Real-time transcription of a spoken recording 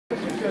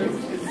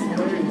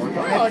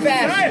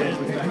bastard.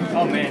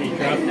 Oh man, he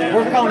dropped that.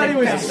 We're calling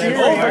it fast. I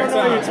don't know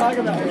what you're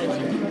talking about.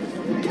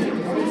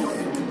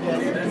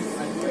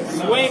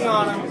 Swing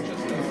on him.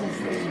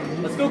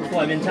 Let's go,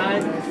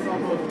 Clementine.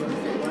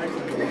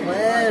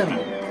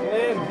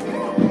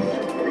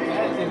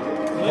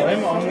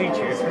 Clem only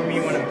cheers for me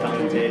when I'm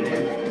commentating.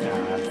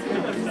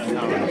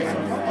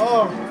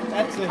 Oh,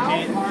 that's a hit.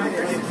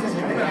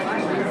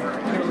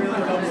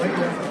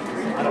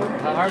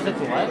 How hard is it to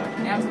what? I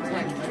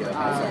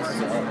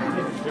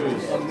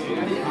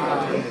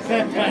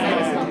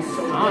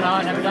don't know,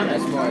 I've never done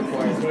this before.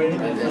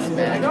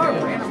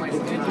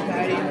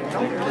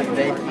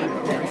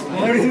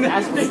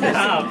 That's big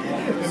up.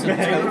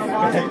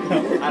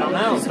 I don't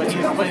know, but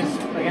he's playing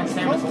against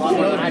Sam a lot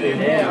more than I do.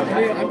 Yeah, I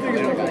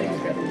figured the guy.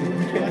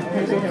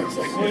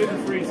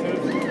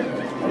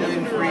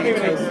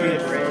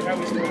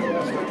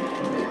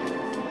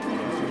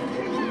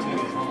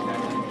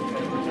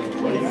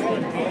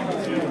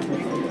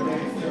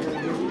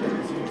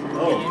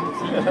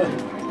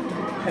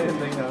 I didn't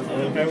think that was the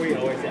way we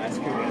always ask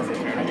who wins the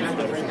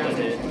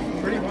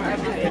tournament. Pretty much.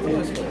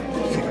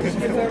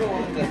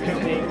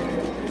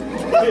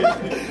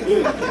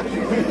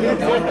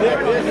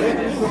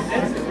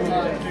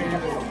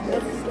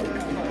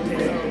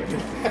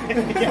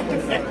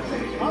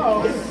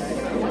 Oh,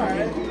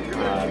 alright.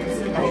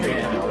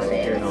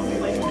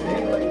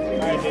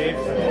 Alright, Dave.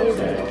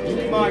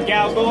 Come on,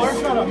 Galgore.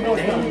 Shut up, no,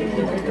 stop.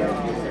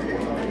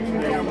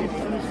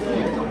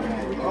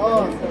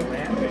 Oh.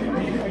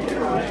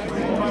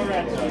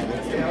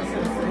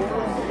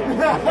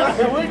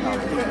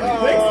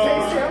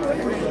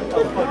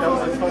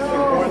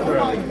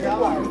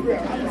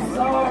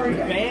 Sorry,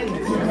 man.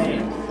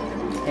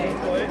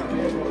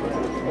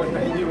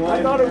 I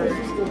thought it was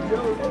just a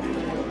joke.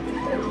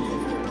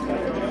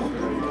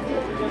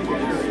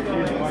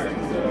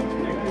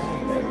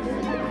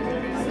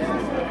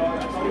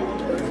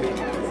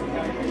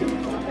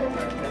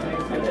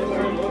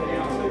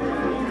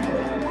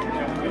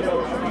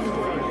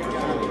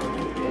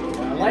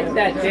 I like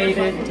that,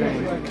 David.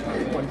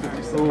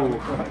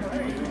 Ooh.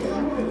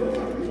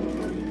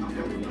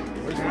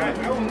 I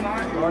will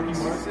not argue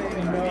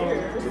say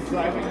no to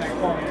driving that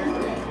car. I'm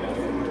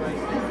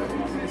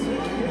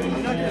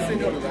not going to say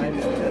no to riding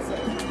that.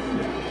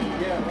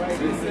 Yeah, right.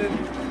 He said,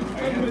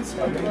 I'm going to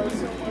stop it.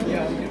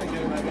 Yeah, I'm going to get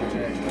him out of the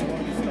day. I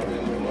want to stop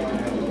it.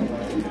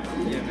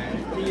 Yeah, man.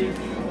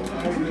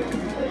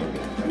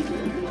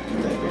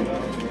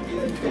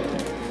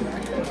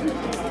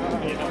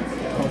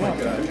 Oh my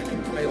god.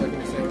 How you liking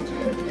the sandwich?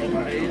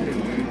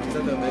 Is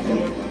that the veggie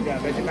one? Yeah,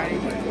 veggie patty.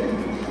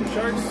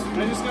 Sharks,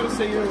 I just gotta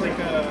say you're like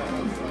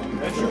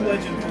a true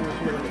legend for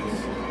recording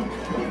this.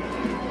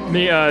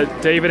 Me,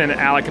 David and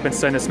Alec have been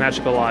setting this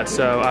matchup a lot,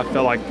 so I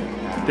felt like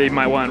they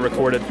might want it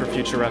recorded for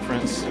future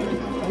reference.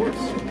 Of course.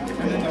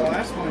 And then the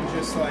last one,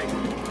 just like...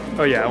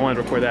 Oh yeah, I wanted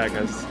to record that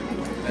because...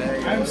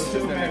 I'm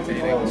so mad we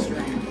called the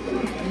stream.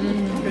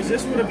 Because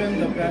this would have been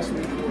the best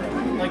one for it.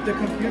 Like, the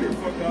computer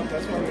fucked up,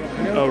 that's why we don't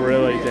have it. Oh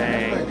really?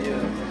 Dang.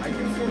 I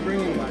can still bring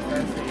in my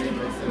fancy game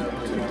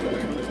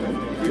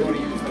if you want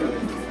to use that.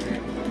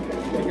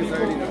 Because I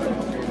already know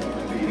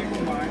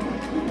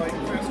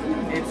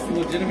it's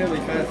legitimately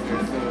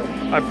faster, so...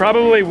 I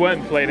probably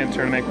wouldn't play it in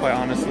tournament, quite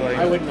honestly.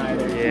 I wouldn't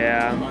either.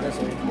 Yeah.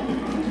 Honestly.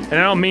 And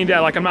I don't mean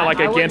that, like, I'm not, like,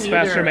 against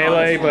faster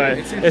melee, but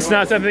it's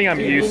not something I'm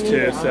used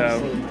to, so...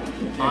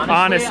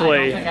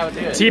 Honestly,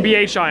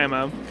 TBH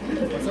IMO.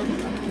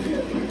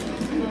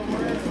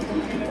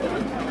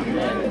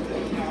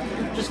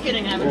 Just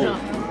kidding, have a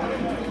jump.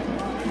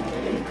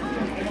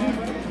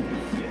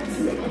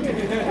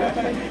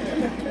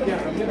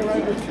 Yeah, I'm gonna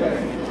ride with better.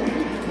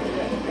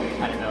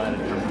 I didn't know that.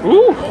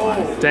 Ooh!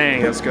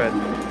 Dang, that's good.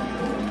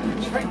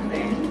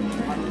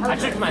 I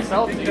checked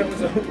myself, dude. That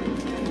was a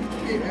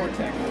more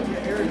technical.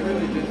 Yeah, Eric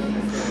really did.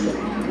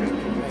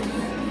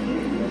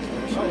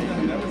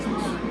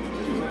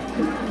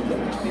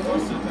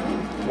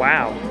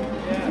 Wow. Yeah,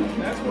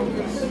 that's what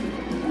was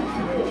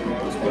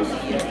supposed to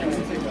be.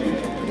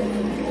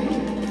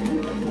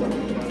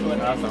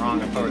 That's the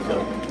wrong approach.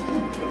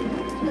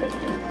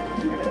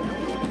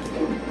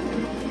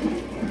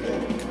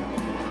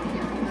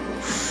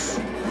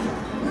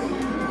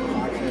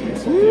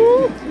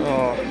 Woo!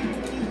 Oh.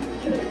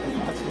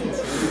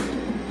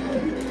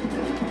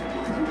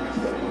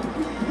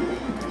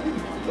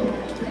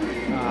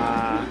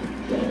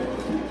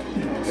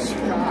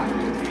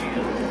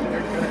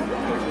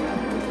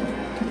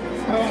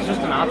 It's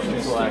just an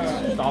option select.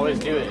 Just always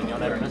do it and you'll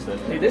never miss it.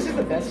 Dude, this is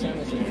the best sound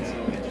machine you've seen.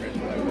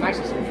 I'm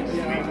actually serious.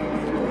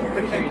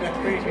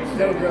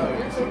 No, bro. I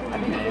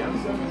think I am.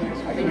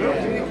 I think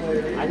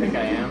yeah. I think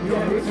I am.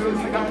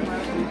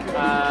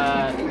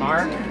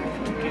 Mark,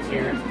 he's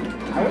here.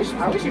 I wish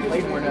you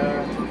played more. I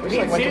wish you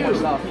like went to more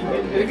stuff.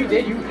 If you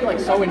did, you'd be like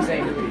so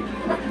insane.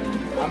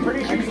 I'm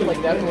pretty sure you could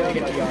like definitely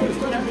get to yards.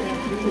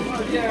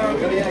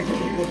 Yeah,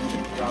 people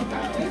drop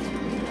that.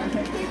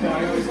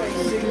 I was like,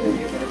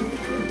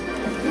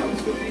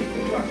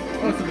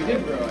 oh, so we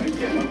did grow it.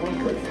 Yeah, like one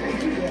person.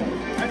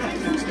 Yeah. I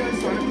think those guys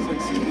thought it was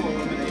like single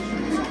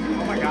elimination or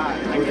something. Oh my god.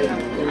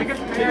 I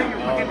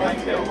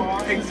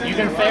You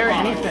can fair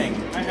anything.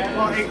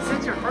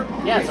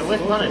 Yeah, so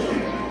with punish.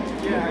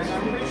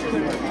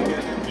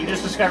 You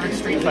just discovered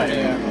Street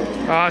Fighter.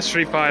 Ah,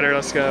 Street Fighter,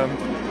 let's go.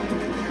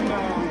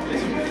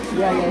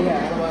 Yeah.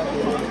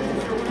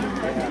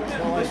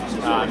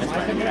 I missed my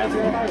cast.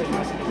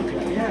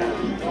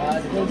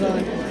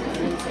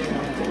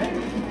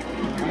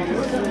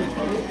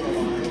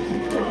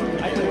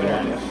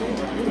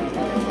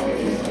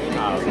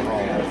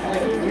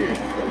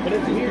 But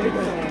it's weird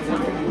because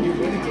you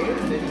win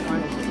games and then you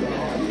find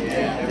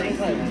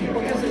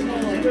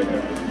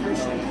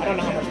I don't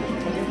know how much.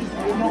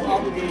 There's no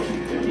obligation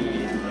to be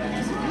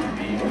so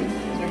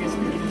I guess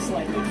you just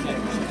like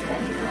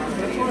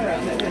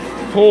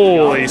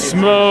Holy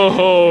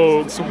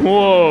smokes!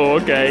 Whoa,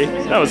 okay.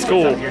 That was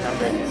cool.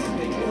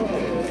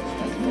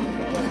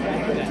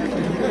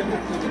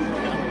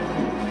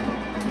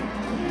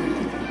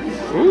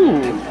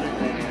 Ooh.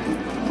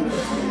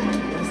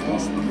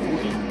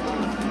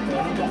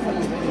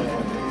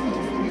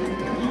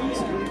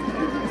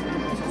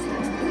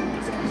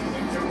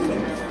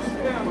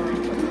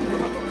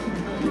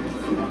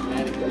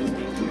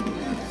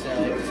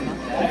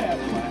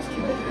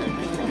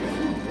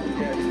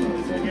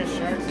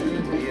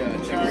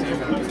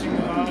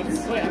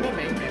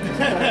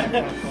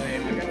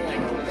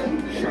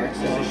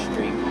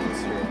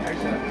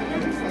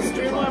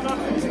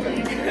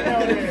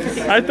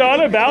 I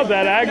thought about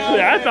that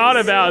actually. I thought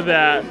about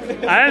that.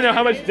 I didn't know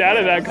how much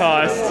data that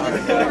cost.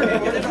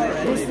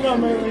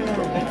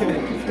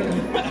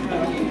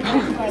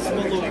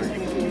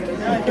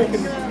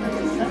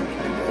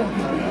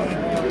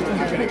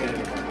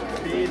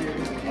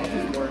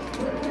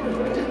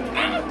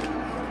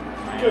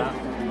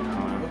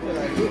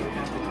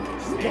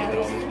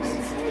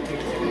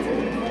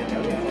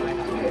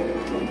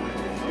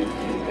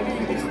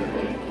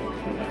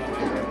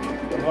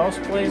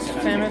 Most plays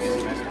famous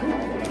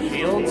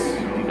Shields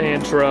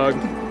and Shrug.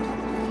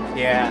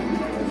 Yeah.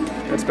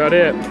 That's about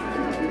it.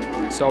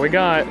 That's all we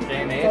got.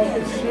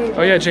 JMH.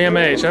 Oh yeah,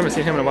 JMH. I haven't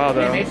seen him in a while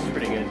though. JMH is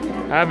pretty good.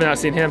 I have not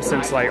seen him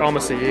since like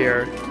almost a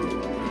year.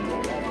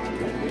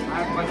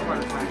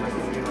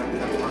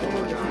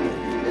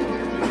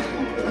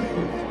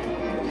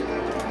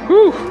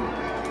 Whew.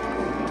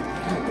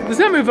 Does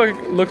that move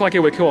look like it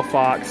would kill a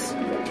fox?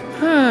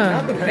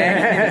 Not the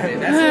bad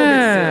end of it.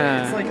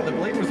 That's a little bit silly. It's like the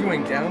blade was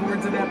going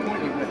downwards at that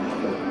point.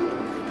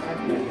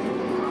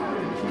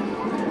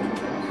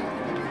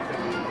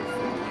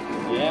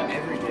 Yeah,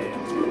 every day.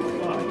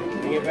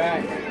 Bring it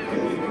back.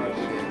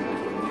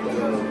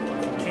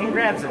 King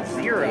grabs at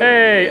 0.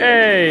 Hey.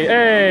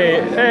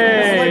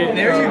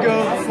 There you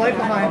go. Slight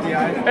behind the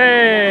eye.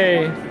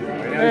 Hey.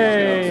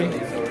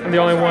 I'm the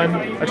only one.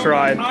 I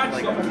tried.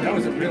 That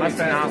was a really Must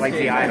have not like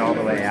the eye all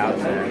the way out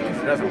there.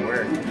 It doesn't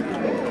work.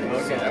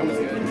 Okay, that was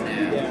good.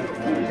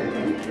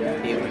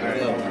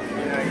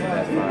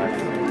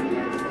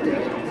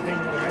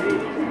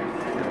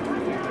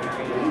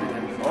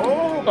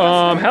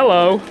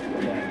 Hello. I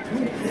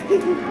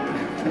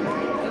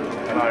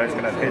thought I was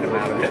gonna hit him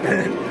out of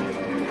it.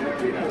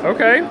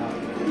 Okay.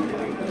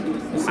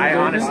 I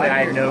honestly,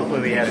 I had no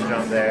clue he had a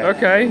jump there.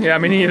 Okay. Yeah,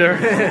 me neither.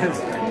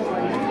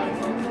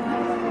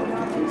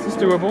 This is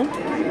doable.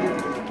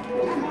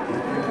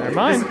 Never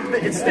mind.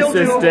 It's still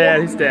It's doable.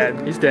 dead. He's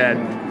dead. He's dead.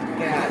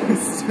 Yeah,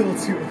 it's still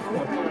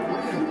doable.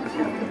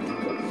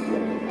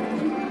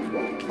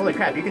 Holy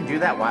crap, you can do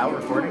that while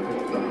recording?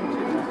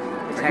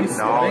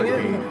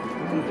 Technology.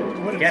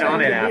 Get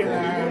on it, Apple.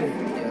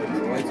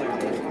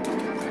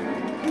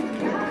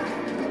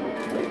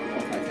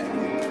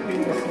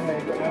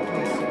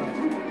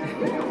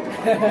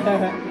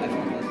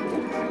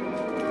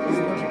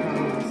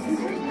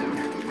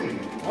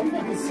 I'm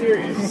fucking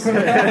serious.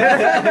 That's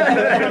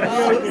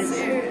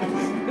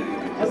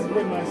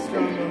been my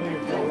strong belief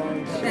for a long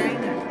time.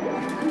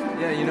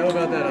 Yeah, you know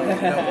about that one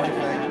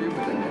factory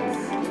with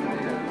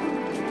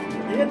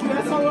Yeah, dude,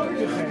 that's all over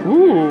Japan.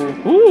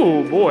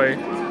 Ooh, boy.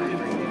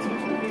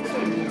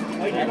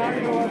 Like, you're not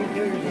gonna want to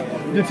kill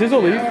yourself. Did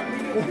Tizzle leave?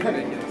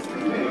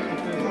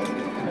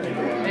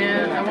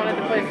 Man, I wanted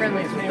to play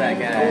friendlies with that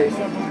guy.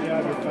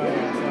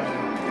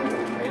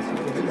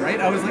 Right?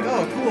 I was like,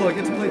 oh, cool, I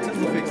get to play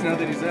Tizzlefix now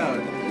that he's out.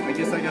 I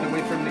guess I gotta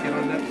wait for him to get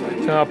on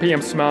Netflix.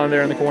 PM smiling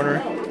there in the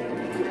corner.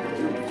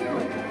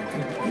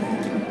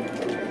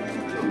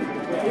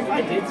 If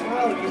I did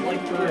smile, it was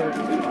like for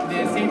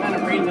the same amount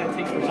of brains that it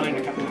takes for Shine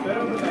to come.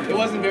 It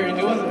wasn't very,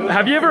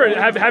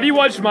 Have you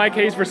watched My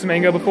Case vs.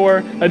 Mango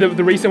before?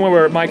 The recent one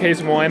where My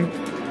Case won?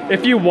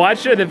 If you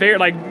watch it,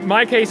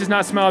 My Case does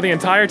not smile the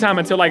entire time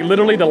until like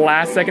literally the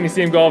last second you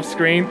see him go off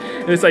screen,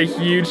 and this like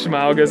huge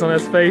smile goes on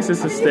his face.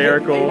 It's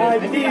hysterical.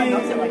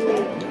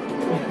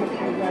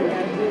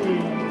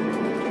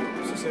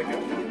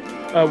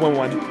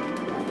 1-1.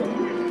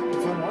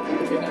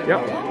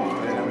 Yep.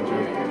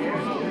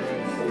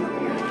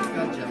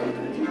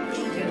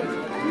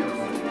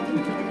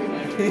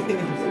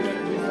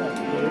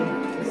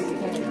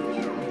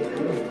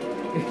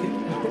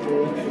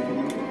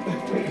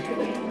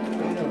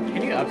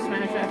 Can you up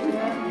smash after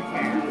that?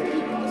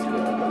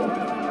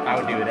 I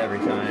would do it every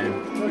time.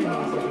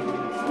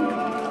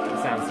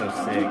 It sounds so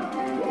sick.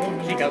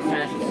 Cheek up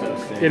smash is so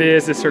sick. It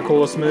is. It's her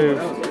coolest move.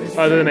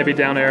 Other than maybe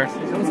down air.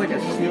 Sounds like a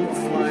shield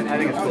slide. I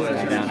think it's cooler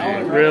than down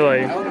air.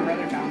 Really? I would have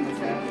rather found this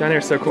out. Down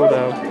air's so cool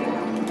though.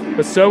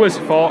 But so is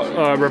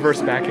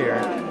reverse back air.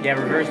 Yeah,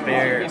 reverse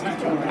bear.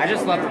 I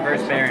just love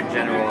reverse bear in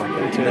general.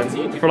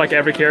 Too. For like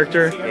every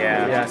character?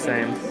 Yeah. Yeah,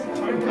 same.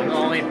 I'm the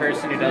only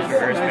person who does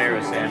reverse bear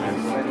with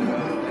Samus.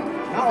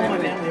 Not all my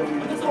family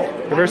will.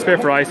 Reverse bear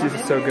for Ices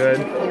is so good.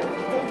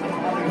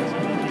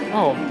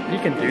 Oh, he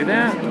can do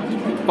that?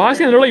 Fox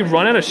can literally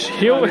run out of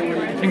shield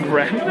and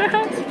grab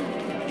that?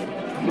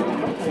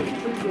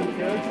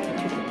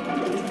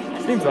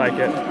 Seems like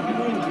it.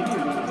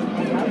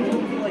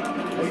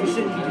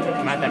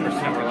 I'm at that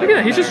percent where, like, Look at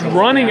that, he's just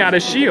running out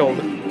of shield.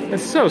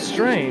 It's so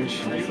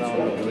strange. That's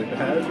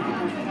kind of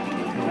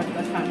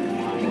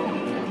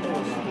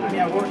I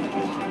mean, I worked.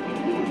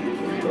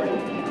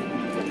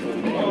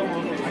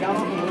 I got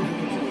off the road.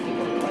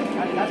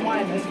 That's why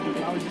I missed it.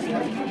 I was just like,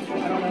 I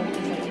don't know.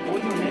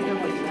 What do you make of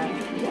like that?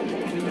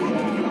 What do you do?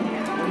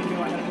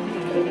 I gotta go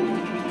to the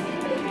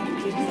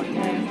He's just like,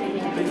 man,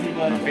 busy,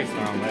 but I'm facing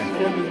the wrong way.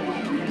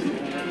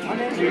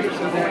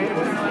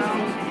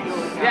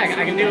 Yeah,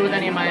 I can do it with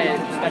any of my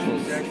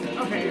specials.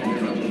 okay.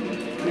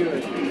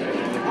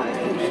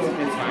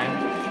 It's fine.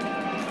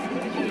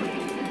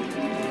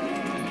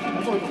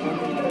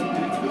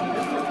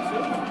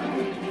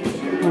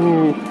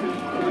 Ooh.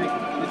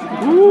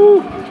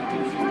 Ooh.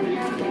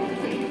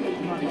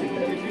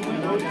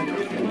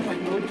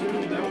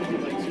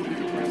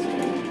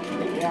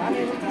 Yeah, I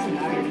mean, it doesn't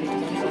matter.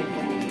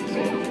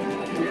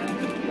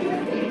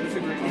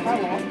 If I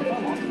lost,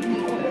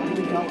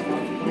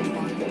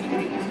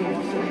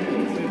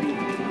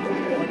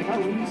 like, if I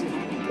lose,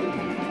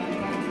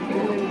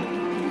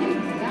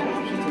 that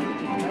option's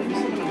every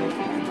single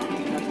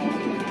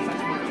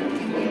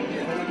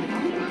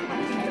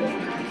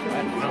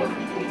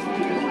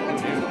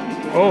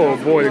Oh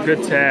boy, a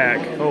good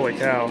tag. Holy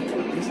cow.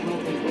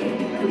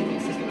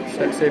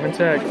 Saving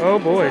tag. Oh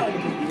boy.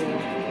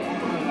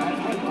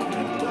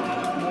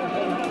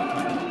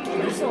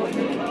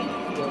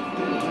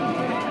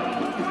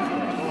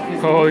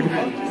 Oh,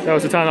 that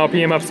was the time I'll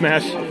PM up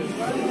smash.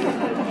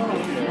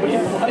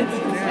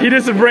 He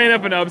just ran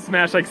up and up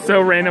smash like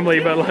so randomly,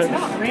 but like.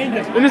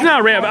 random. It's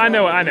not random. I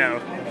know. I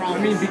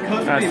mean,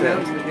 because That's we it.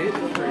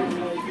 announced it.